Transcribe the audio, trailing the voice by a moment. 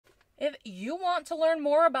If you want to learn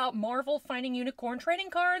more about Marvel Finding Unicorn trading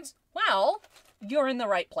cards, well, you're in the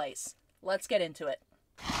right place. Let's get into it.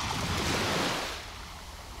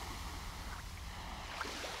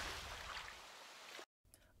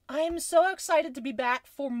 I am so excited to be back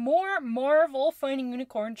for more Marvel Finding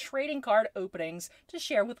Unicorn trading card openings to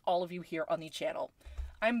share with all of you here on the channel.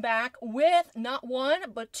 I'm back with not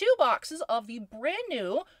one, but 2 boxes of the brand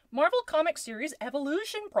new Marvel Comic Series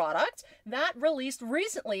Evolution product that released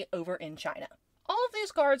recently over in China. All of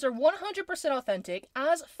these cards are 100% authentic,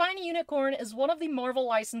 as Finding Unicorn is one of the Marvel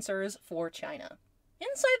licensors for China.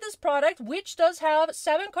 Inside this product, which does have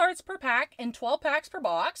 7 cards per pack and 12 packs per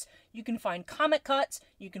box, you can find comic cuts,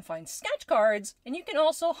 you can find sketch cards, and you can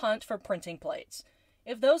also hunt for printing plates.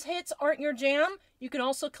 If those hits aren't your jam, you can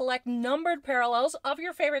also collect numbered parallels of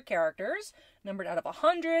your favorite characters, numbered out of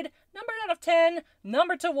 100, numbered out of 10,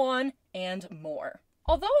 numbered to 1, and more.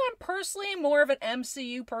 Although I'm personally more of an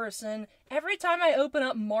MCU person, every time I open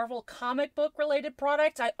up Marvel comic book related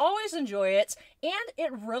products, I always enjoy it, and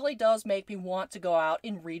it really does make me want to go out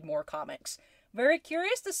and read more comics. Very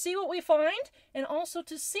curious to see what we find, and also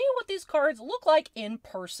to see what these cards look like in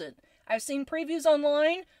person. I've seen previews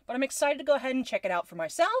online, but I'm excited to go ahead and check it out for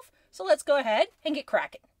myself, so let's go ahead and get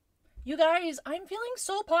cracking. You guys, I'm feeling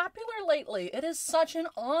so popular lately. It is such an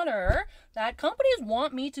honor that companies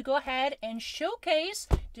want me to go ahead and showcase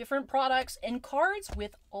different products and cards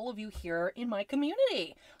with all of you here in my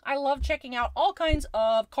community. I love checking out all kinds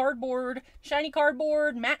of cardboard, shiny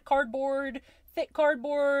cardboard, matte cardboard, thick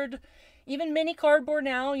cardboard, even mini cardboard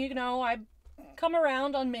now. You know, I've come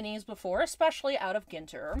around on minis before, especially out of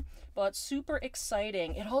Ginter, but super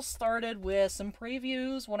exciting. It all started with some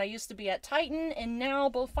previews when I used to be at Titan, and now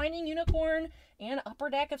both Finding Unicorn and Upper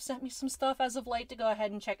Deck have sent me some stuff as of late to go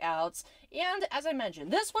ahead and check out. And as I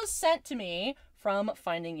mentioned, this was sent to me from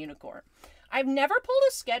Finding Unicorn. I've never pulled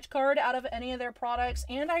a sketch card out of any of their products,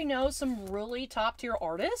 and I know some really top-tier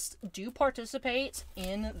artists do participate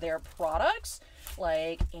in their products,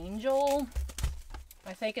 like Angel,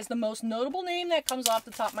 I think, is the most notable name that comes off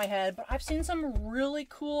the top of my head, but I've seen some really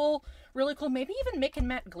cool, maybe even Mick and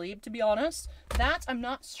Matt Glebe, to be honest. That I'm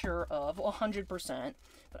not sure of 100%,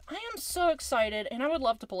 but I am so excited, and I would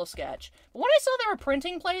love to pull a sketch. But when I saw there were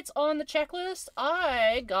printing plates on the checklist,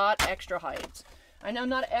 I got extra hyped. I know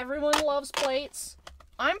not everyone loves plates.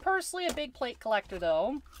 I'm personally a big plate collector,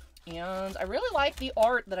 though, and I really like the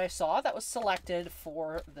art that I saw that was selected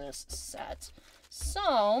for this set.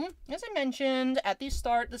 So, as I mentioned at the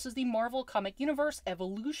start, this is the Marvel Comic Universe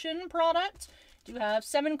Evolution product. Do have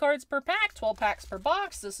 7 cards per pack, 12 packs per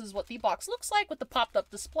box. This is what the box looks like with the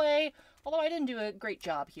popped-up display. Although I didn't do a great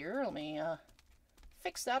job here. Let me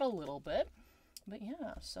fix that a little bit. But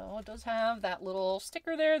yeah, so it does have that little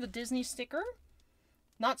sticker there, the Disney sticker.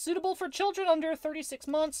 Not suitable for children under 36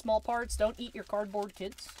 months. Small parts, don't eat your cardboard,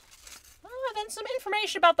 kids. Then some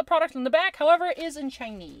information about the product on the back, however, is in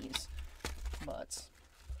Chinese. But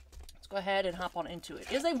let's go ahead and hop on into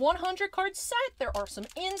it. It is a 100 card set. There are some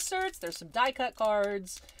inserts. There's some die cut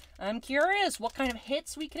cards. I'm curious what kind of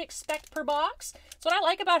hits we could expect per box. So what I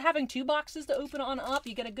like about having 2 boxes to open on up,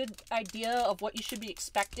 you get a good idea of what you should be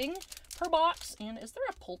expecting per box. And is there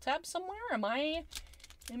a pull tab somewhere? Am I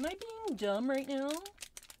being dumb right now?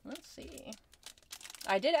 Let's see.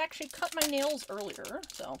 I did actually cut my nails earlier,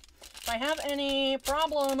 so if I have any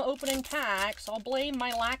problem opening packs, I'll blame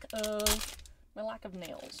my lack of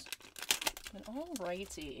nails. And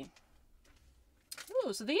alrighty.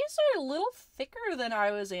 Ooh, so these are a little thicker than I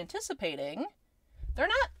was anticipating. They're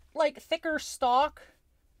not like thicker stock.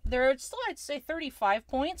 They're still, I'd say, 35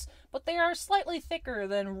 points, but they are slightly thicker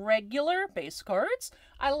than regular base cards.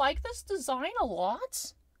 I like this design a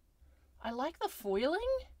lot. I like the foiling.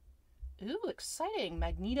 Ooh, exciting.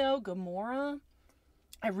 Magneto, Gamora.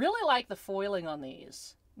 I really like the foiling on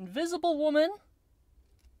these. Invisible Woman.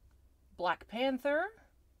 Black Panther.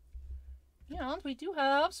 Yeah, we do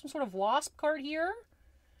have some sort of Wasp card here.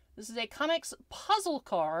 This is a comics puzzle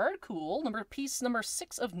card. Cool. Piece number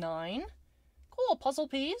 6 of 9. Cool, puzzle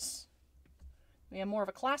piece. We have more of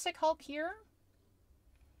a classic Hulk here.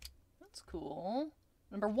 That's cool.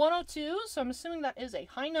 Number 102, so I'm assuming that is a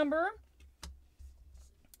high number.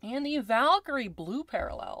 And the Valkyrie blue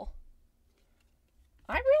parallel.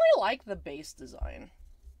 I really like the base design.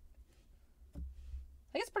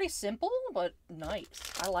 I think it's pretty simple, but nice.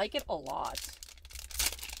 I like it a lot.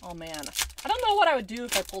 Oh man. I don't know what I would do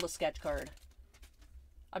if I pulled a sketch card.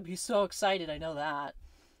 I'd be so excited, I know that.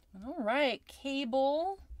 Alright,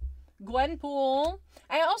 Cable. Gwenpool.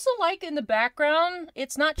 I also like in the background,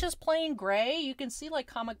 it's not just plain gray. You can see like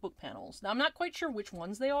comic book panels. Now I'm not quite sure which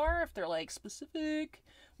ones they are, if they're like specific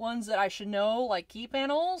ones that I should know, like key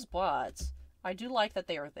panels, but I do like that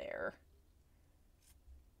they are there.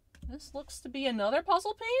 This looks to be another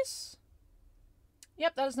puzzle piece.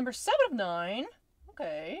 Yep, that is number 7 of 9.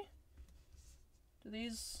 Okay. How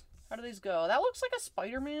do these go? That looks like a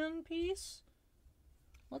Spider-Man piece.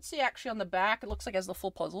 Let's see, actually, on the back, it looks like it has the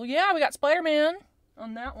full puzzle. Yeah, we got Spider-Man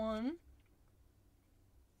on that one.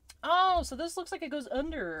 Oh, so this looks like it goes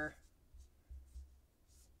under.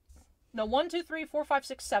 No, 1, 2, 3, 4, 5,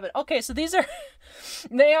 6, 7. Okay, so these are...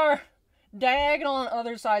 they are diagonal on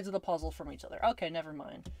other sides of the puzzle from each other. Okay, never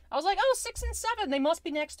mind. I was like, oh, 6 and 7, they must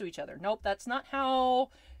be next to each other. Nope, that's not how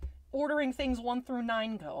ordering things 1 through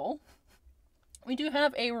 9 go. We do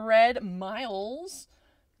have a red Miles.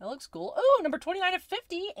 That looks cool. Oh, number 29 of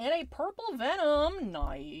 50, and a purple Venom.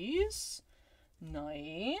 Nice.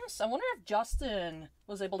 Nice. I wonder if Justin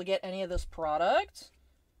was able to get any of this product.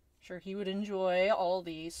 Sure, he would enjoy all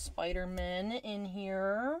the Spider-Men in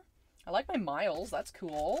here. I like my Miles. That's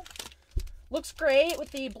cool. Looks great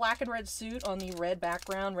with the black and red suit on the red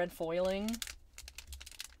background, red foiling.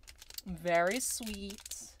 Very sweet.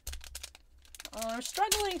 I'm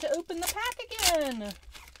struggling to open the pack again.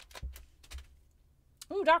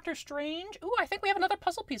 Ooh, Doctor Strange. Ooh, I think we have another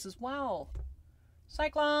puzzle piece as well.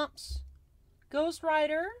 Cyclops. Ghost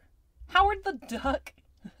Rider. Howard the Duck.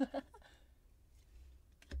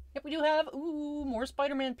 Yep, we do have, ooh, more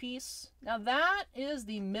Spider-Man piece. Now that is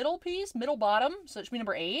the middle piece, middle bottom, so it should be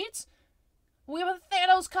number 8. We have a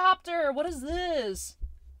Thanos copter. What is this?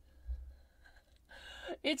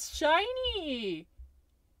 It's shiny.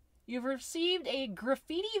 You've received a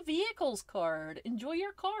Graffiti Vehicles card. Enjoy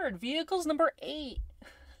your card. Vehicles number 8.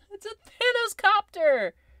 It's a Thanos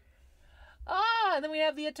copter. Ah, and then we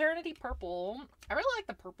have the Eternity Purple. I really like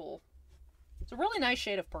the purple. It's a really nice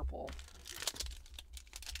shade of purple.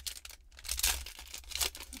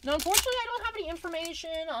 Now, unfortunately, I don't have any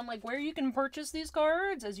information on like where you can purchase these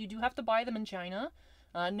cards, as you do have to buy them in China.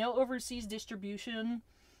 No overseas distribution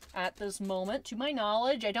at this moment, to my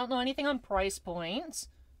knowledge. I don't know anything on price points.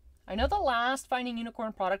 I know the last Finding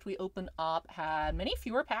Unicorn product we opened up had many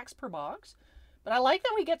fewer packs per box, but I like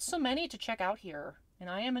that we get so many to check out here, and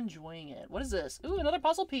I am enjoying it. What is this? Ooh, another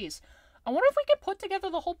puzzle piece. I wonder if we can put together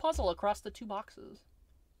the whole puzzle across the 2 boxes.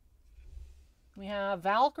 We have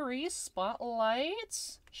Valkyrie,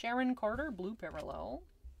 Spotlight, Sharon Carter, Blue Parallel.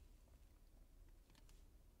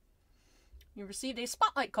 You received a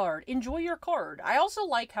Spotlight card. Enjoy your card. I also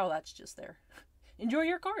like how that's just there. Enjoy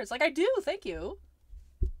your cards. Like I do. Thank you.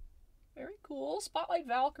 Very cool. Spotlight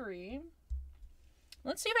Valkyrie.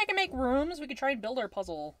 Let's see if I can make rooms. We could try and build our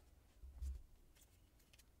puzzle.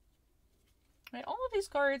 Right, all of these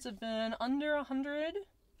cards have been under 100.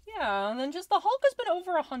 Yeah, and then just the Hulk has been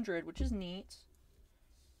over 100, which is neat.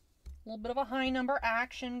 A little bit of a high number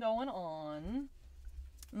action going on.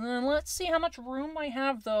 And then let's see how much room I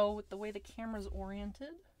have, though, with the way the camera's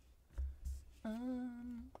oriented.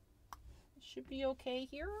 Should be okay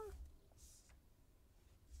here.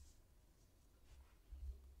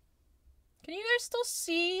 Can you guys still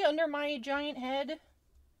see under my giant head?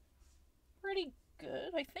 Pretty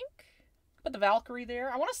good, I think. Put the Valkyrie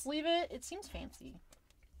there. I want to sleeve it. It seems fancy.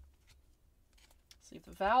 Sleeve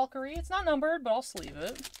the Valkyrie. It's not numbered, but I'll sleeve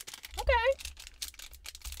it. Okay.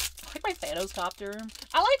 I like my Thanos copter.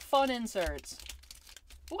 I like fun inserts.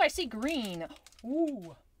 Ooh, I see green.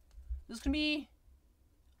 Ooh. This can be...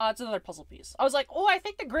 it's another puzzle piece. I was like, oh, I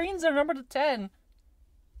think the greens are numbered to 10.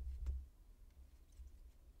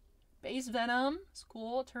 Base Venom. It's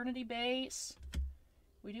cool. Eternity Base.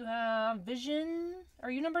 We do have Vision. Are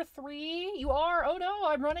you number 3? You are? Oh no,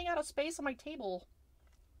 I'm running out of space on my table.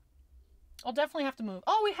 I'll definitely have to move.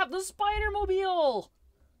 Oh, we have the Spider-Mobile!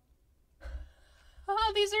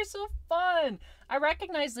 Oh, these are so fun! I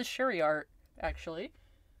recognize the Shuri art, actually.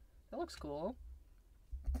 That looks cool.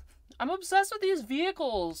 I'm obsessed with these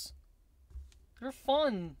vehicles. They're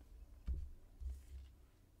fun.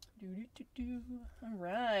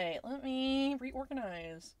 Alright, let me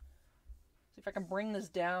reorganize. See if I can bring this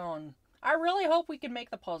down. I really hope we can make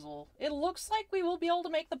the puzzle. It looks like we will be able to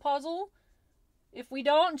make the puzzle. If we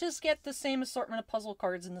don't, just get the same assortment of puzzle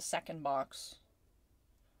cards in the second box.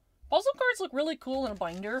 Puzzle cards look really cool in a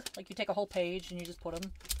binder. Like you take a whole page and you just put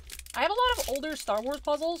them. I have a lot of older Star Wars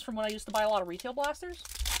puzzles from when I used to buy a lot of retail blasters.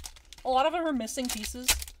 A lot of them are missing pieces.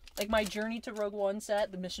 Like my Journey to Rogue One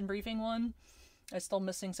set, the mission briefing one. I'm still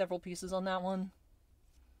missing several pieces on that one.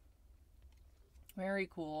 Very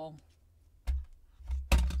cool.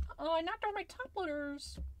 Oh, I knocked over my top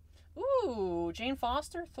loaders. Ooh, Jane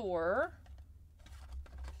Foster, Thor.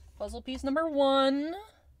 Puzzle piece number 1.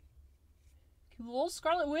 Cool.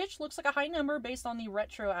 Scarlet Witch looks like a high number based on the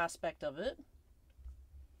retro aspect of it.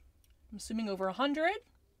 I'm assuming over 100.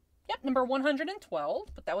 Yep, number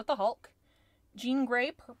 112. Put that with the Hulk. Jean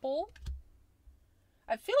Grey, purple.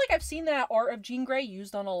 I feel like I've seen that art of Jean Grey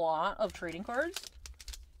used on a lot of trading cards.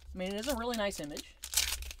 I mean, it is a really nice image.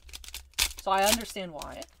 So I understand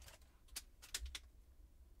why.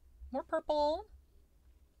 More purple.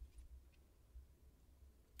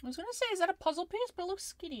 I was going to say, is that a puzzle piece? But it looks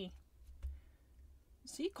skinny.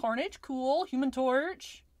 See, Carnage, cool. Human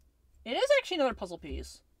Torch. It is actually another puzzle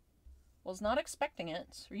piece. Was not expecting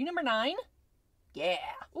it. Are you number 9? Yeah.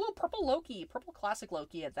 Ooh, purple Loki. Purple classic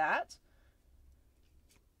Loki at that.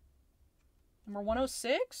 Number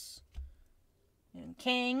 106. And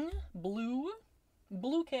Kang. Blue.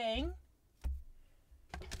 Blue Kang.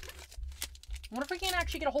 I wonder if we can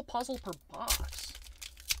actually get a whole puzzle per box.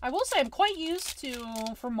 I will say I'm quite used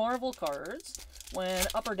to, for Marvel cards, when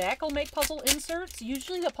Upper Deck will make puzzle inserts,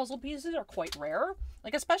 usually the puzzle pieces are quite rare.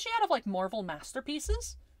 Like, especially out of, like, Marvel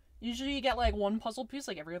Masterpieces. Usually you get, like, one puzzle piece,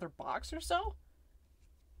 like, every other box or so.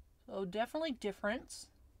 So, definitely different.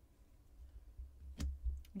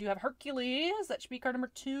 We do have Hercules. That should be card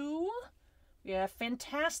number 2. We have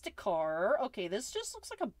Fantastic Car. Okay, this just looks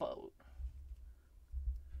like a boat.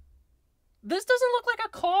 This doesn't look like a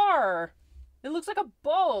car. It looks like a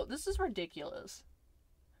boat. This is ridiculous.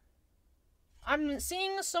 I'm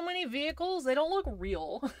seeing so many vehicles, they don't look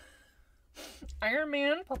real. Iron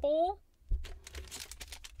Man, purple.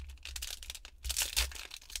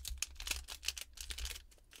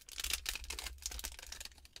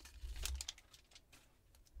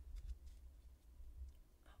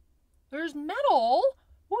 There's metal.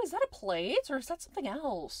 Oh, is that a plate or is that something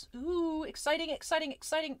else? Ooh, exciting, exciting,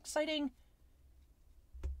 exciting, exciting.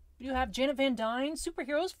 We do have Janet Van Dyne,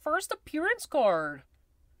 Superheroes first appearance card.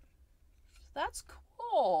 That's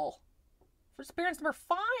cool. First appearance number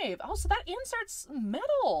 5. Oh, so that insert's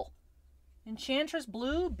metal. Enchantress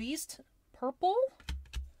blue, Beast purple.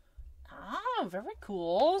 Ah, very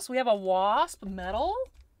cool. So we have a Wasp metal.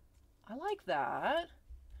 I like that.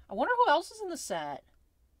 I wonder who else is in the set.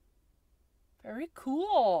 Very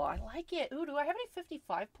cool. I like it. Ooh, do I have any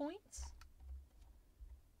 55 points?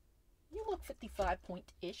 You look 55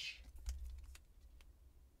 point-ish.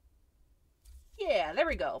 Yeah, there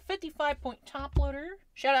we go. 55 point top loader.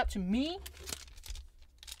 Shout out to me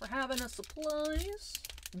for having the supplies,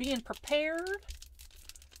 being prepared.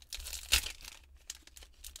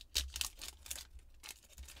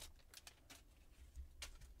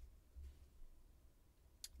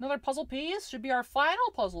 Another puzzle piece. Should be our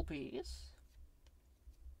final puzzle piece.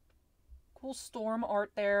 Cool storm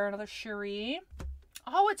art there. Another Shuri.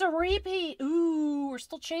 Oh, it's a repeat. Ooh, we're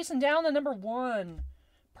still chasing down the number 1.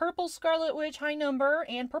 Purple Scarlet Witch, high number,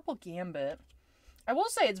 and Purple Gambit. I will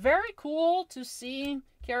say, it's very cool to see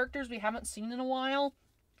characters we haven't seen in a while.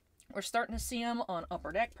 We're starting to see them on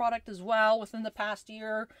Upper Deck product as well within the past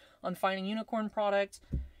year, on Finding Unicorn product.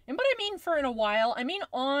 And but I mean for in a while, I mean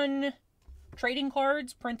on trading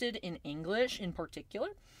cards printed in English in particular.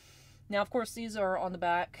 Now, of course, these are on the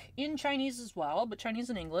back in Chinese as well, but Chinese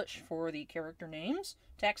and English for the character names,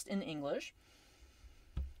 text in English.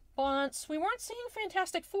 But we weren't seeing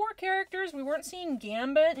Fantastic Four characters, we weren't seeing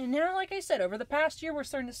Gambit, and now, like I said, over the past year, we're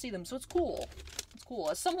starting to see them, so it's cool. It's cool.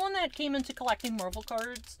 As someone that came into collecting Marvel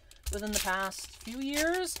cards within the past few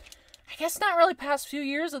years, I guess not really past few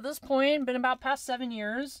years at this point, been about past 7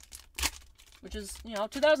 years, which is, you know,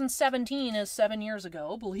 2017 is 7 years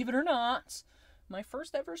ago, believe it or not. My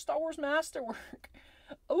first ever Star Wars masterwork.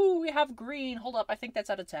 Oh, we have green. Hold up, I think that's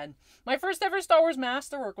out of 10. My first ever Star Wars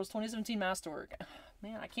masterwork was 2017 masterwork.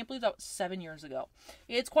 Man, I can't believe that was 7 years ago.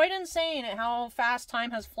 It's quite insane at how fast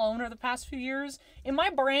time has flown over the past few years. In my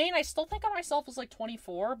brain, I still think of myself as like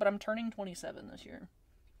 24, but I'm turning 27 this year.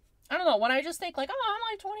 I don't know, when I just think like, oh,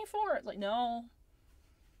 I'm like 24. It's like, no.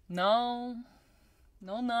 No.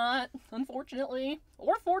 No, not. Unfortunately.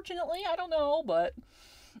 Or fortunately, I don't know, but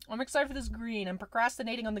I'm excited for this green. I'm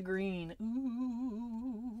procrastinating on the green.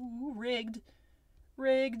 Ooh, rigged.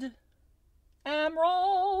 Rigged.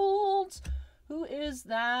 Emeralds. Who is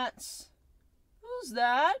that? Who's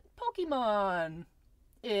that? Pokemon.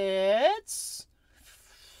 It's...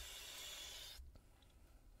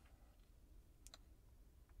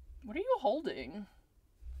 What are you holding?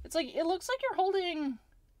 It's like, it looks like you're holding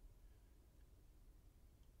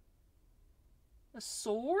a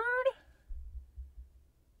sword?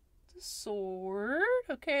 It's a sword.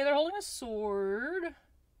 Okay, they're holding a sword.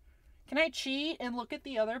 Can I cheat and look at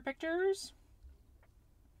the other pictures?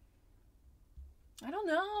 I don't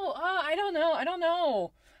know. I don't know. I don't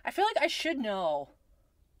know. I feel like I should know.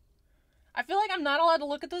 I feel like I'm not allowed to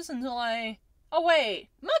look at this until I... Oh, wait.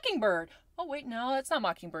 Mockingbird. Oh, wait, no, that's not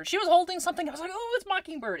Mockingbird. She was holding something. I was like, oh, it's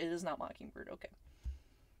Mockingbird. It is not Mockingbird. Okay.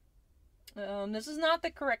 This is not the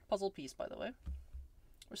correct puzzle piece, by the way.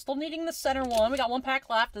 We're still needing the center one. We got one pack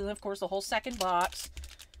left, and then, of course, the whole second box.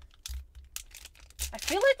 I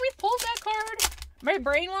feel like we pulled that card. My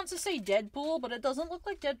brain wants to say Deadpool, but it doesn't look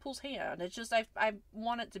like Deadpool's hand. It's just, I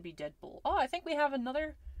want it to be Deadpool. Oh, I think we have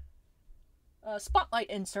another spotlight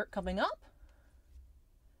insert coming up.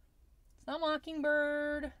 It's not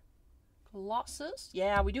Mockingbird. Colossus.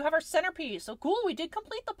 Yeah, we do have our centerpiece. So cool, we did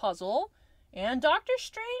complete the puzzle. And Doctor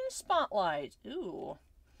Strange Spotlight. Ooh.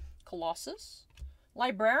 Colossus.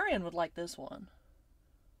 Librarian would like this one.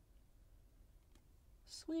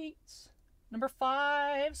 Sweet. Number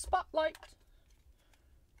 5, Spotlight.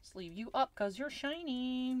 Let's leave you up because you're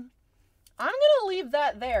shiny. I'm going to leave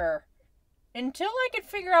that there. Until I can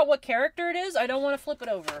figure out what character it is, I don't want to flip it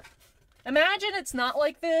over. Imagine it's not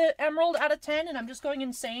like the Emerald out of 10 and I'm just going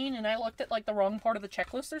insane and I looked at like the wrong part of the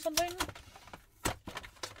checklist or something.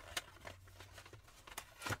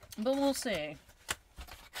 But we'll see.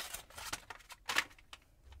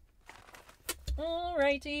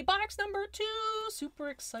 Alrighty, box number 2. Super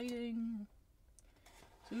exciting.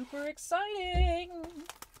 Super exciting.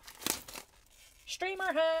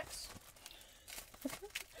 Streamer hacks.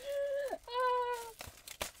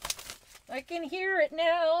 I can hear it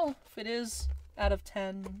now, if it is out of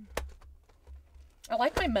 10. I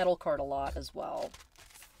like my metal card a lot as well.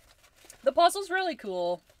 The puzzle's really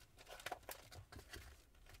cool.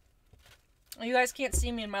 You guys can't see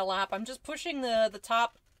me in my lap. I'm just pushing the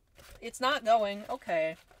top. It's not going.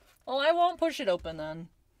 Okay. Well, I won't push it open then.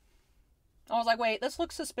 I was like, wait, this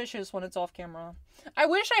looks suspicious when it's off camera. I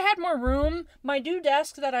wish I had more room. My new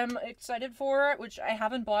desk that I'm excited for, which I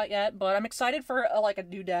haven't bought yet, but I'm excited for like a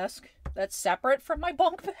new desk that's separate from my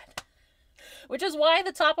bunk bed. Which is why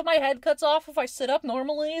the top of my head cuts off if I sit up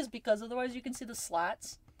normally, is because otherwise you can see the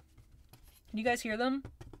slats. Can you guys hear them?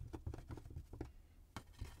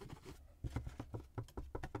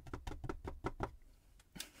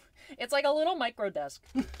 It's like a little micro desk.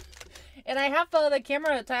 And I have the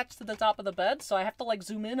camera attached to the top of the bed, so I have to like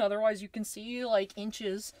zoom in, otherwise you can see like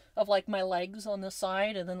inches of like my legs on the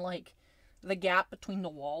side and then like the gap between the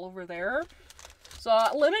wall over there. So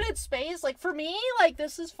limited space, like for me, like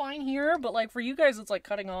this is fine here, but like for you guys it's like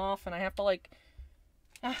cutting off and I have to like,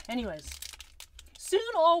 anyways. Soon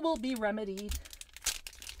all will be remedied.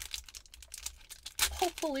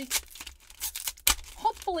 Hopefully.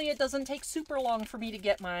 Hopefully it doesn't take super long for me to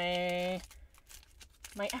get my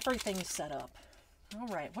everything set up.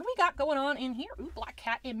 Alright, what do we got going on in here? Ooh, black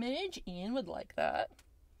cat image. Ian would like that.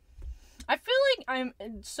 I feel like I'm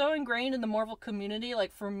so ingrained in the Marvel community.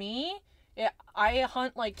 Like, for me, I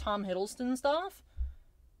hunt, like, Tom Hiddleston stuff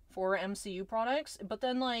for MCU products. But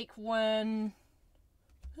then, like, when...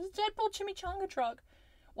 This is Deadpool Chimichanga Truck.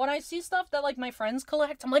 When I see stuff that, like, my friends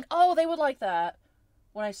collect, I'm like, oh, they would like that.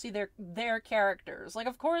 When I see their characters. Like,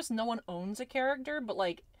 of course, no one owns a character, but,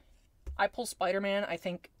 like, I pull Spider-Man, I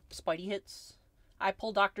think Spidey hits. I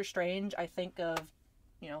pull Doctor Strange, I think of,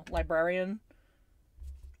 you know, Librarian.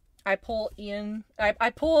 I pull Ian. I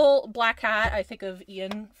pull Black Hat, I think of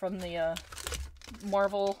Ian from the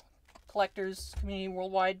Marvel Collectors Community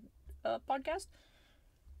Worldwide podcast.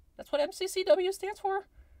 That's what MCCW stands for?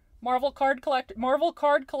 Marvel Card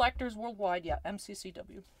Collectors Worldwide, yeah,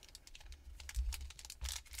 MCCW.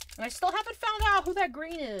 And I still haven't found out who that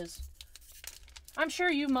green is. I'm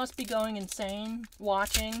sure you must be going insane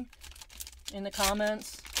watching in the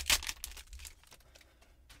comments.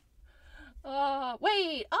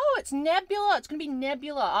 Wait. Oh, it's Nebula. It's going to be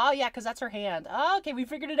Nebula. Oh, yeah, because that's her hand. Oh, okay, we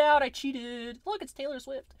figured it out. I cheated. Look, it's Taylor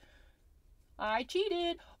Swift. I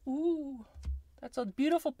cheated. Ooh, that's a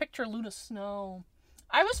beautiful picture, Luna Snow.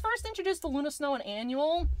 I was first introduced to Luna Snow in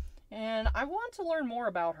Annual, and I want to learn more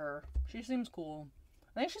about her. She seems cool.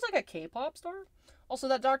 I think she's like a K-pop star. Also,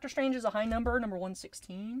 that Doctor Strange is a high number, number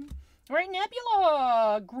 116. All right,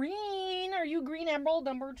 Nebula. Green. Are you Green Emerald,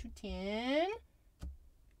 number 210?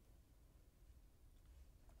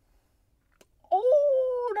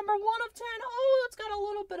 Oh, number 1 of 10. Oh, it's got a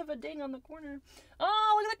little bit of a ding on the corner.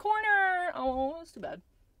 Oh, look at the corner. Oh, that's too bad.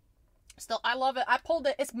 Still, I love it. I pulled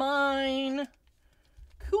it. It's mine.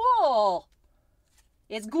 Cool.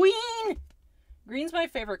 It's green. Green's my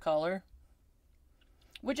favorite color.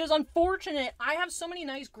 Which is unfortunate. I have so many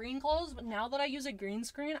nice green clothes, but now that I use a green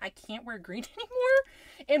screen, I can't wear green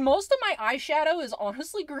anymore. And most of my eyeshadow is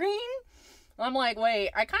honestly green. I'm like,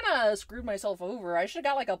 wait, I kind of screwed myself over. I should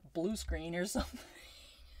have got like a blue screen or something.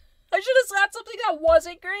 I should have got something that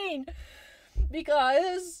wasn't green.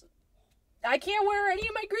 Because I can't wear any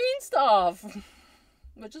of my green stuff.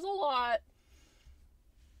 Which is a lot.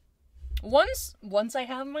 Once I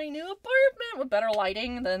have my new apartment with better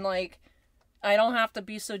lighting, then, like, I don't have to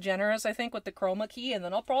be so generous, I think, with the chroma key, and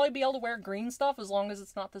then I'll probably be able to wear green stuff as long as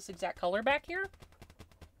it's not this exact color back here.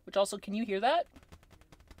 Which also, can you hear that?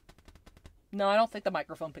 No, I don't think the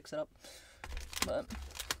microphone picks it up. But...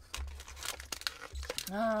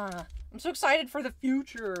 I'm so excited for the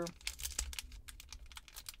future.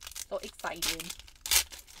 So excited.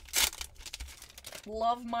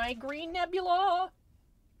 Love my green nebula.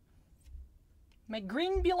 My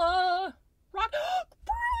greenbula. Rock.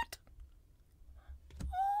 Brute!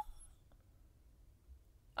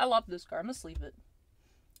 I love this card. I'm gonna sleeve it.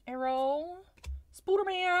 Arrow.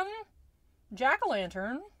 Spooderman.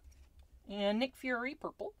 Jack-o'-lantern. And Nick Fury,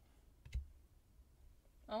 purple.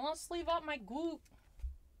 I want to sleeve up my Groot.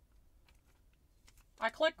 I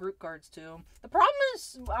collect Groot cards too. The problem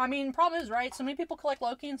is, right? So many people collect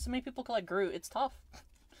Loki and so many people collect Groot. It's tough.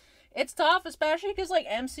 It's tough, especially because, like,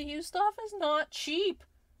 MCU stuff is not cheap.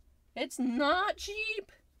 It's not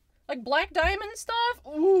cheap. Like, Black Diamond stuff,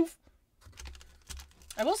 oof.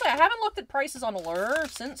 I will say, I haven't looked at prices on Allure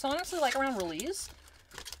since, honestly, like, around release.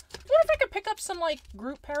 I wonder if I could pick up some, like,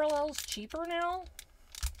 Groot parallels cheaper now.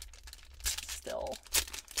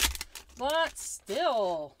 But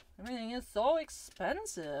still, everything is so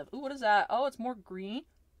expensive. Ooh, what is that? Oh, it's more green.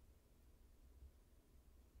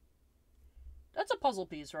 That's a puzzle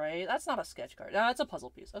piece, right? That's not a sketch card. No, it's a puzzle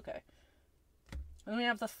piece. Okay. Then we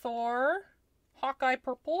have the Thor. Hawkeye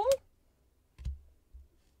purple. I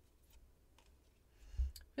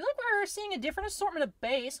feel like we're seeing a different assortment of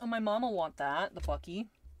base. Oh, my mom will want that. The Bucky.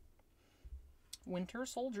 Winter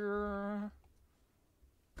Soldier.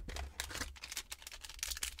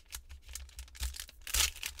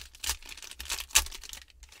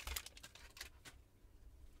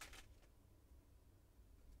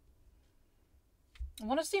 I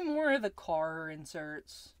want to see more of the car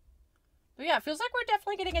inserts. But yeah, it feels like we're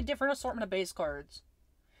definitely getting a different assortment of base cards.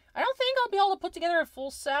 I don't think I'll be able to put together a full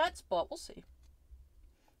set, but we'll see.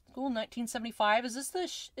 Cool, 1975. Is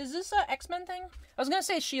this a X-Men thing? I was gonna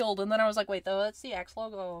say S.H.I.E.L.D., and then I was like, wait, though, that's the X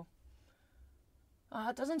logo.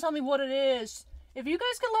 It doesn't tell me what it is. If you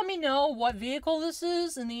guys could let me know what vehicle this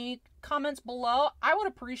is in the comments below, I would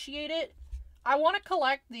appreciate it. I want to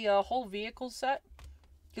collect the whole vehicle set,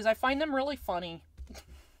 because I find them really funny.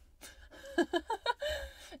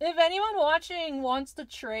 If anyone watching wants to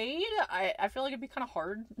trade, I feel like it'd be kind of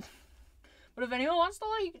hard. But if anyone wants to,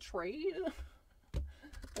 like, trade,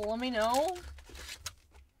 let me know.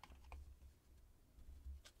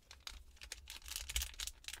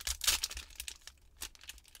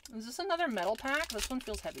 Is this another metal pack? This one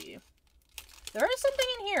feels heavy. There is something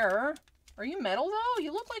in here. Are you metal, though?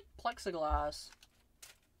 You look like plexiglass.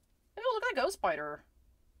 Maybe you look like a ghost spider.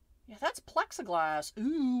 Yeah, that's plexiglass.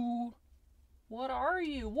 Ooh. What are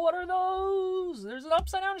you? What are those? There's an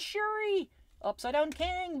upside down Shuri. Upside down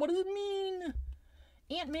Kang. What does it mean?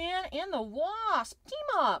 Ant-Man and the Wasp. Team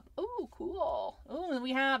up. Ooh, cool. Ooh, and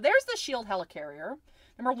we have... There's the Shield Helicarrier.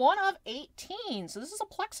 Number 1 of 18. So this is a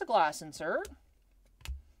plexiglass insert.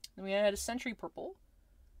 Then we had a Sentry Purple.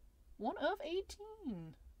 1 of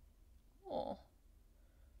 18. Oh.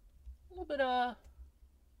 A little bit of... A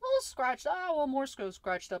little scratched. Well, more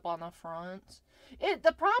scratched up on the front.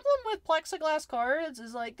 The problem with plexiglass cards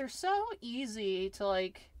is, like, they're so easy to,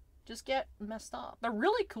 like, just get messed up. They're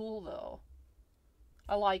really cool, though.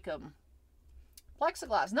 I like them.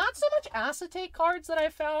 Plexiglass. Not so much acetate cards that I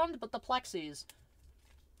found, but the plexis.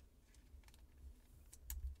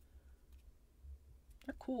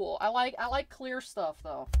 They're cool. I like clear stuff,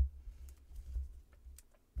 though.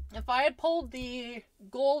 If I had pulled the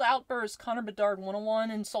Gold Outburst Connor Bedard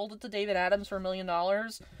 101 and sold it to David Adams for $1 million,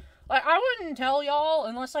 like, I wouldn't tell y'all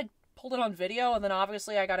unless I pulled it on video, and then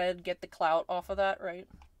obviously I gotta get the clout off of that, right?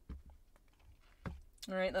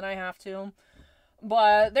 Alright, then I have to.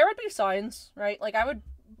 But there would be signs, right? Like, I would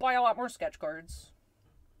buy a lot more sketch cards.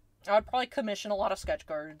 I would probably commission a lot of sketch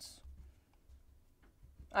cards.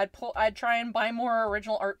 I'd try and buy more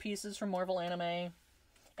original art pieces from Marvel Anime.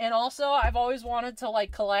 And also, I've always wanted to,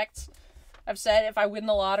 like, collect... I've said if I win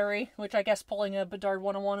the lottery, which I guess pulling a Bedard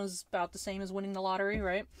 101 is about the same as winning the lottery,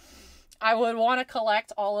 right? I would want to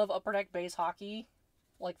collect all of Upper Deck Base Hockey,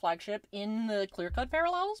 like, flagship, in the clear cut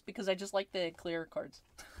parallels, because I just like the clear cards.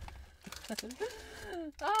 But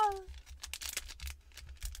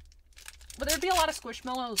there'd be a lot of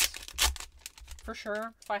Squishmallows, for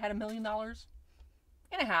sure, if I had $1 million.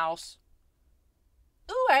 In a house.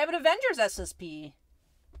 Ooh, I have an Avengers SSP.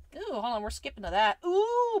 Ooh, hold on, we're skipping to that.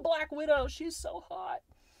 Ooh, Black Widow, she's so hot.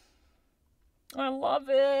 I love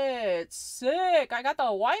it. Sick. I got the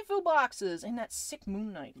waifu boxes. And that sick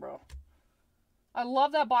Moon Knight, bro. I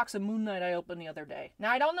love that box of Moon Knight I opened the other day.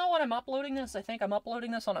 Now, I don't know when I'm uploading this. I think I'm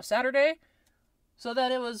uploading this on a Saturday. So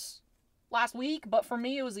that it was last week, but for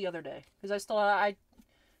me, it was the other day. Because I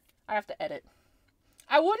have to edit.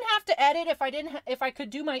 I wouldn't have to edit if I could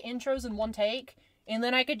do my intros in one take. And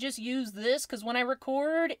then I could just use this, because when I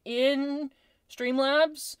record in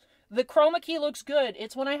Streamlabs, the chroma key looks good.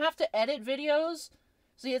 It's when I have to edit videos.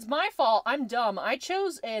 See, it's my fault. I'm dumb. I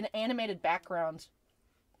chose an animated background.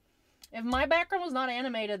 If my background was not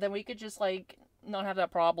animated, then we could just, like, not have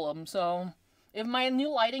that problem. So, if my new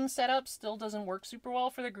lighting setup still doesn't work super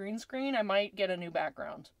well for the green screen, I might get a new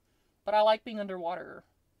background. But I like being underwater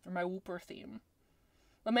for my Whooper theme.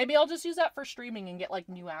 But maybe I'll just use that for streaming and get, like,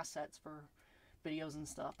 new assets for videos and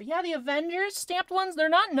stuff. But yeah, the Avengers stamped ones, they're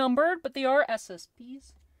not numbered, but they are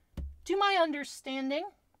SSPs. To my understanding.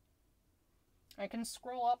 I can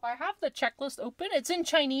scroll up. I have the checklist open. It's in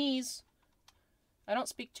Chinese. I don't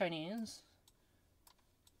speak Chinese.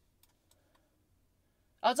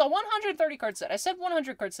 Oh, it's a 130 card set. I said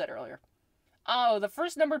 100 card set earlier. Oh, the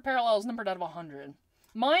first numbered parallel is numbered out of 100.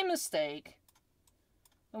 My mistake.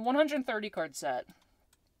 The 130 card set.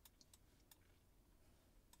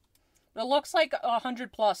 It looks like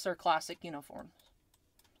 100 plus are classic uniforms.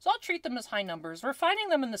 So I'll treat them as high numbers. We're finding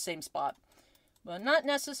them in the same spot. But not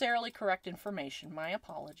necessarily correct information. My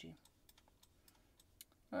apology.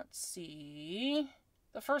 Let's see.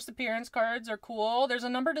 The first appearance cards are cool. There's a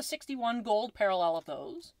number to 61 gold parallel of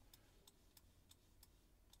those.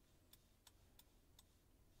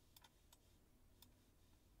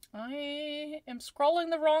 I am scrolling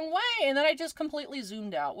the wrong way, and then I just completely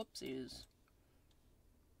zoomed out. Whoopsies.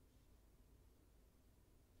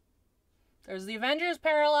 There's the Avengers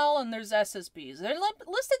parallel, and there's SSPs. They're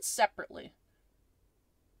listed separately.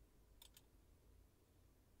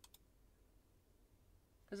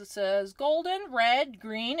 Because it says golden, red,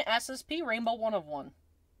 green, SSP, rainbow 1 of 1.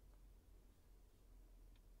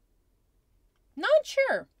 Not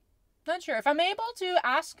sure. Not sure. If I'm able to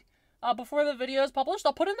ask before the video is published,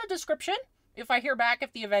 I'll put in the description if I hear back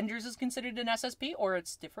if the Avengers is considered an SSP or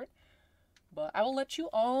it's different. But I will let you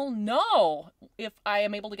all know if I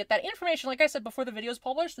am able to get that information, like I said, before the video is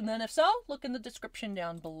published. And then if so, look in the description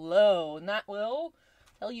down below. And that will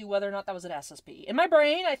tell you whether or not that was an SSP. In my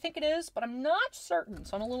brain, I think it is, but I'm not certain,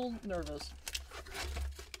 so I'm a little nervous.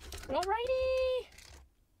 Alrighty.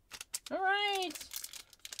 Alright.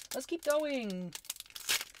 Let's keep going.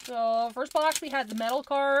 So, first box we had the metal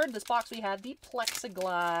card. This box we had the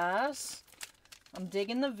plexiglass. I'm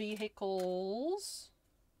digging the vehicles.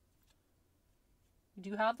 We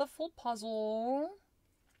do have the full puzzle.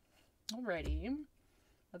 Alrighty.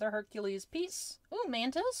 Another Hercules piece. Ooh,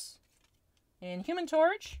 Mantis. And Human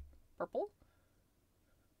Torch. Purple.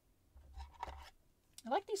 I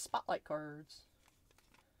like these spotlight cards.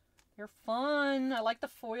 They're fun. I like the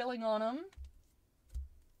foiling on them.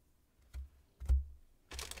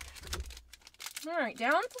 Alright,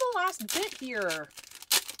 down to the last bit here.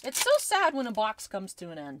 It's so sad when a box comes to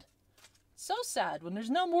an end. So sad when there's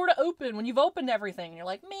no more to open, when you've opened everything. And you're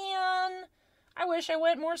like, man, I wish I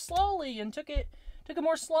went more slowly and took it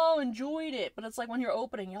more slow, enjoyed it. But it's like when you're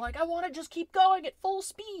opening, you're like, I want to just keep going at full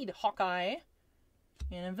speed. Hawkeye.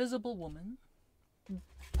 An Invisible Woman.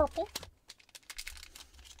 Purple.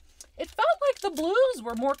 It felt like the blues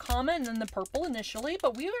were more common than the purple initially,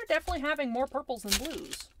 but we were definitely having more purples than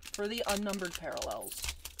blues for the unnumbered parallels.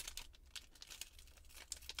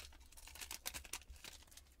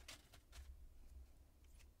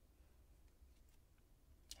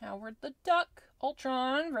 Howard the Duck.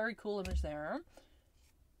 Ultron. Very cool image there.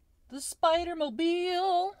 The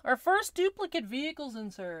Spider-Mobile. Our first duplicate vehicles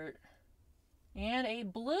insert. And a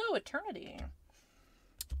blue Eternity.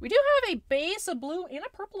 We do have a base, a blue, and a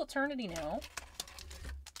purple Eternity now.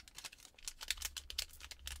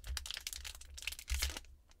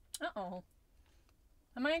 Uh-oh.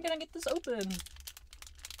 Am I gonna get this open?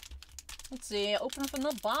 Let's see. Open from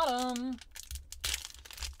the bottom.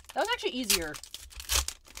 That was actually easier.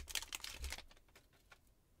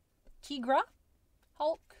 Tigra.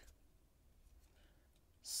 Hulk.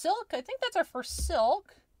 Silk. I think that's our first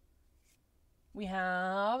Silk. We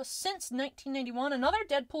have, since 1991, another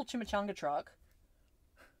Deadpool Chimichanga truck.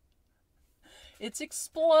 It's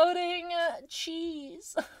exploding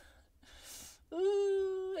cheese.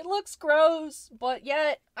 Ooh, it looks gross, but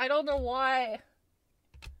yet, I don't know why.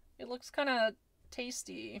 It looks kind of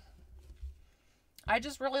tasty. I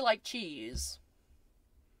just really like cheese.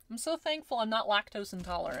 I'm so thankful I'm not lactose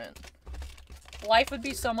intolerant. Life would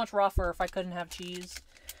be so much rougher if I couldn't have cheese.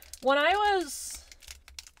 When I was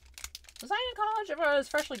I in college? Or I was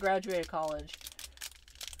freshly graduated college.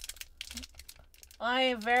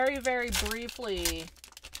 I very, very briefly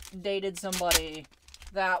dated somebody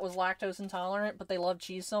that was lactose intolerant, but they loved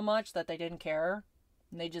cheese so much that they didn't care.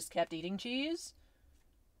 And they just kept eating cheese.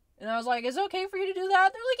 And I was like, is it okay for you to do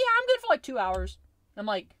that? They're like, yeah, I'm good for like 2 hours. I'm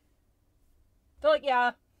like, they're like,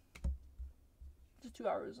 yeah. Just 2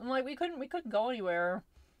 hours. I'm like, we couldn't go anywhere.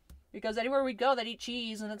 Because anywhere we go, they'd eat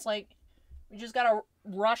cheese, and it's like, we just gotta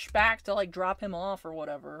rush back to like drop him off or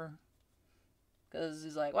whatever. Because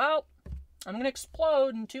he's like, well, I'm gonna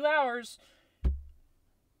explode in 2 hours. It's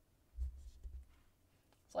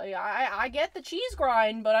like, I get the cheese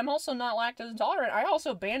grind, but I'm also not lactose intolerant. I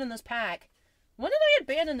also abandoned this pack. When did I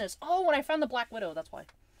abandon this? Oh, when I found the Black Widow, that's why.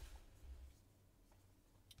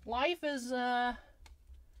 Life is a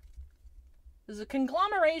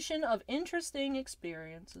conglomeration of interesting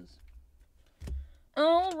experiences.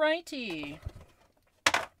 Alrighty.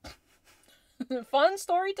 Fun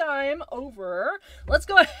story time over. Let's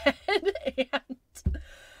go ahead and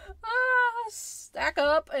stack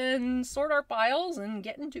up and sort our files and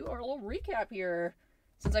get into our little recap here,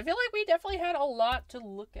 since I feel like we definitely had a lot to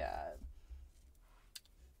look at.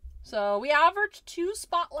 So we averaged 2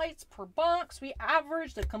 spotlights per box. We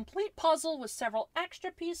averaged a complete puzzle with several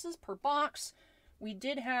extra pieces per box. We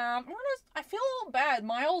did have, I feel a little bad.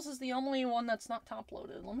 Miles is the only one that's not top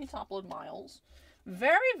loaded. Let me top load Miles.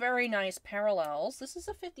 Very, very nice parallels. This is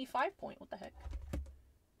a 55 point. What the heck?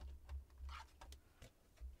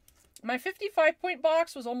 My 55 point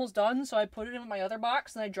box was almost done, so I put it in my other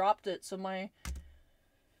box and I dropped it. So my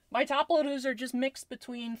top loaders are just mixed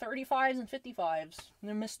between 35s and 55s.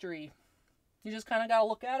 They're mystery. You just kind of got to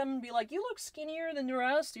look at them and be like, you look skinnier than the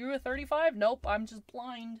rest. You're a 35? Nope, I'm just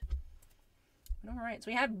blind. Alright, so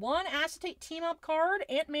we had 1 acetate team-up card,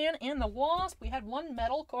 Ant-Man and the Wasp. We had 1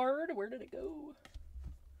 metal card. Where did it go?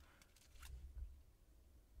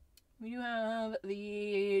 We do have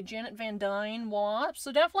the Janet Van Dyne Wasp.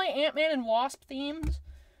 So definitely Ant-Man and Wasp themed.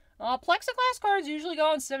 Plexiglass cards usually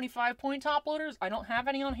go in 75 point top loaders. I don't have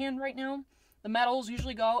any on hand right now. The metals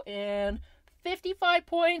usually go in 55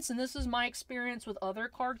 points, and this is my experience with other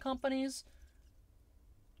card companies.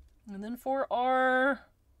 And then for our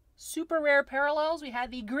super rare parallels, we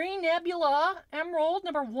had the Green Nebula Emerald,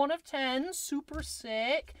 number 1 of 10. Super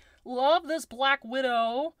sick. Love this Black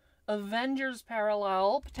Widow Avengers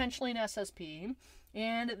parallel, potentially an SSP.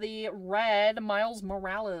 And the red Miles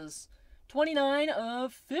Morales, 29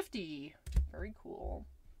 of 50. Very cool.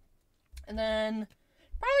 And then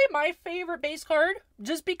probably my favorite base card,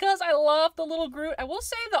 just because I love the little Groot. I will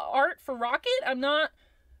say the art for Rocket, I'm not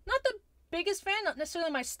the biggest fan, not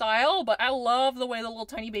necessarily my style, but I love the way the little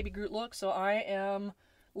tiny baby Groot looks, so I am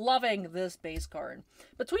loving this base card.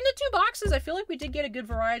 Between the 2 boxes, I feel like we did get a good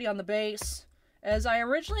variety on the base. As I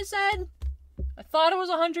originally said, I thought it was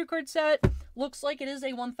a 100 card set. Looks like it is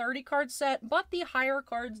a 130 card set, but the higher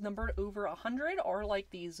cards numbered over 100 are like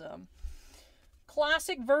these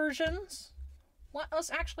classic versions. Let us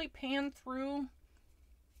actually pan through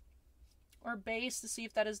our base to see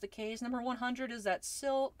if that is the case. Number 100 is that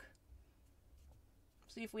Silk.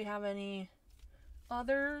 See if we have any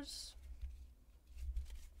others.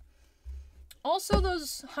 Also,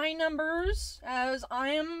 those high numbers, as I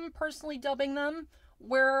am personally dubbing them,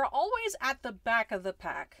 were always at the back of the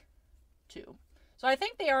pack, too. So I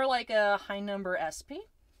think they are like a high number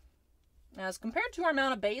SP. As compared to our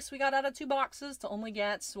amount of base we got out of 2 boxes to only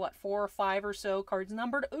get, what, 4 or 5 or so cards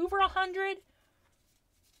numbered over 100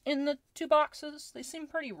 in the 2 boxes, they seem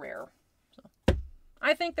pretty rare. So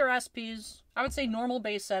I think they're SPs. I would say normal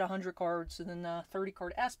base set 100 cards, and then a 30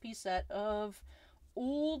 card SP set of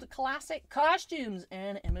old classic costumes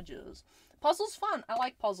and images. Puzzles fun. I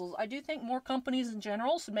like puzzles. I do think more companies in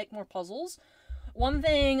general should make more puzzles. One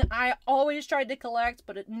thing I always tried to collect,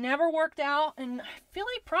 but it never worked out, and I feel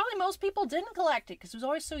like probably most people didn't collect it because it was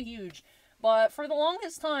always so huge. But for the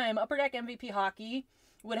longest time, Upper Deck MVP Hockey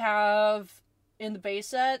would have, in the base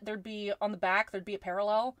set, there'd be, on the back, there'd be a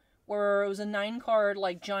parallel where it was a 9 card,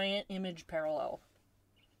 like, giant image parallel.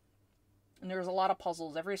 And there was a lot of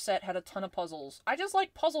puzzles. Every set had a ton of puzzles. I just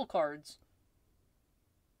like puzzle cards.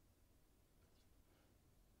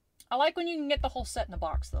 I like when you can get the whole set in a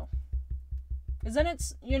box, though. Because then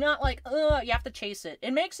you're not like, you have to chase it.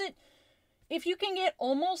 It makes it, if you can get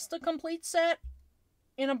almost a complete set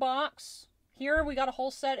in a box, here we got a whole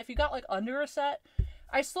set. If you got like under a set,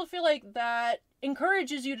 I still feel like that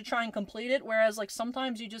encourages you to try and complete it, whereas like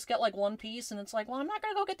sometimes you just get like 1 piece and it's like, well, I'm not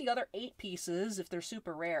gonna go get the other 8 pieces if they're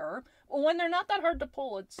super rare. Well, when they're not that hard to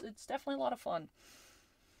pull, it's definitely a lot of fun.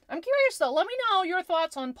 I'm curious though, let me know your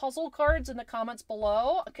thoughts on puzzle cards in the comments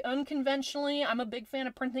below. Unconventionally, I'm a big fan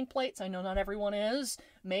of printing plates. I know not everyone is.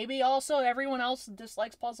 Maybe also everyone else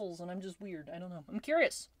dislikes puzzles and I'm just weird. I don't know. I'm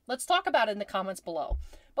curious. Let's talk about it in the comments below.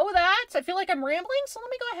 But with that, I feel like I'm rambling, so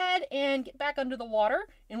let me go ahead and get back under the water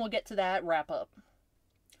and we'll get to that wrap up.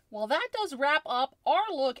 Well, that does wrap up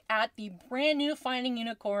our look at the brand new Finding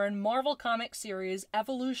Unicorn Marvel Comics series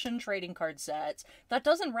Evolution trading card sets. That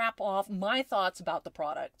doesn't wrap off my thoughts about the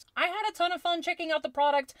product. I had a ton of fun checking out the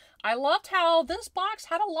product. I loved how this box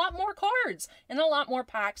had a lot more cards and a lot more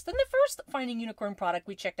packs than the first Finding Unicorn product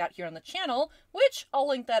we checked out here on the channel, which I'll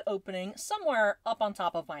link that opening somewhere up on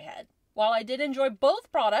top of my head. While I did enjoy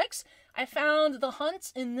both products, I found the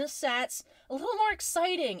hunts in this set a little more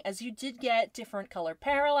exciting as you did get different color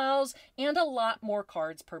parallels and a lot more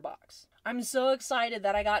cards per box. I'm so excited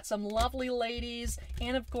that I got some lovely ladies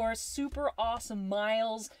and of course super awesome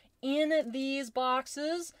Miles in these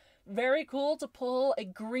boxes. Very cool to pull a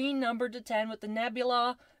green number to 10 with the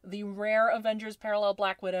Nebula, the rare Avengers Parallel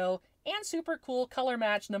Black Widow, and super cool color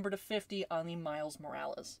match number to 50 on the Miles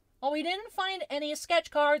Morales. While we didn't find any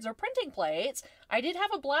sketch cards or printing plates, I did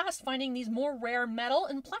have a blast finding these more rare metal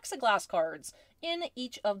and plexiglass cards in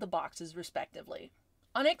each of the boxes respectively.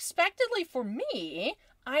 Unexpectedly for me,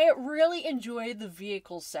 I really enjoyed the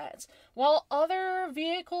vehicle sets. While other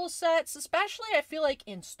vehicle sets, especially I feel like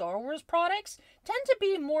in Star Wars products, tend to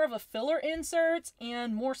be more of a filler inserts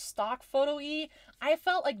and more stock photo-y, I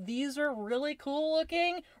felt like these are really cool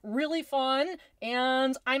looking, really fun,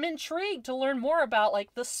 and I'm intrigued to learn more about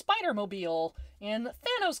like the Spider-Mobile and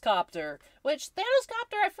Thanos Copter, which Thanos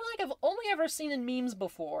Copter I feel like I've only ever seen in memes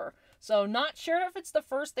before. So not sure if it's the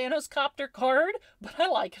first Thanos Copter card, but I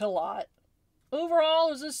like it a lot. Overall,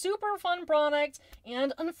 it was a super fun product,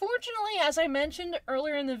 and unfortunately, as I mentioned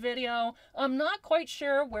earlier in the video, I'm not quite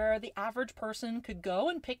sure where the average person could go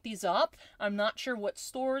and pick these up. I'm not sure what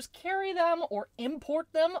stores carry them or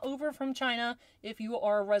import them over from China. If you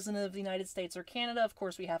are a resident of the United States or Canada, of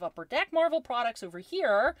course, we have Upper Deck Marvel products over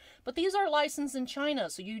here, but these are licensed in China,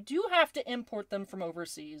 so you do have to import them from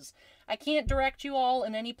overseas. I can't direct you all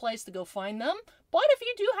in any place to go find them, but if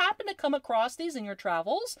you do happen to come across these in your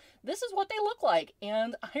travels, this is what they look like,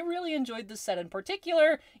 and I really enjoyed this set in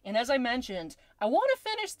particular, and as I mentioned, I want to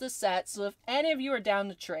finish this set, so if any of you are down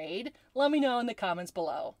to trade, let me know in the comments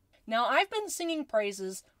below. Now, I've been singing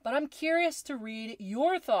praises, but I'm curious to read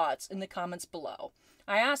your thoughts in the comments below.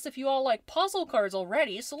 I asked if you all like puzzle cards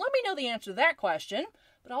already, so let me know the answer to that question,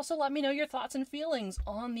 but also let me know your thoughts and feelings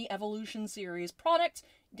on the Evolution series product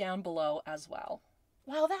down below as well.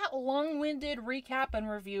 Well, that long-winded recap and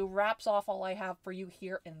review wraps off all I have for you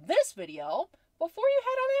here in this video. Before you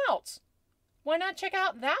head on out, why not check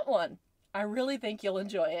out that one? I really think you'll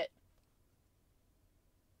enjoy it.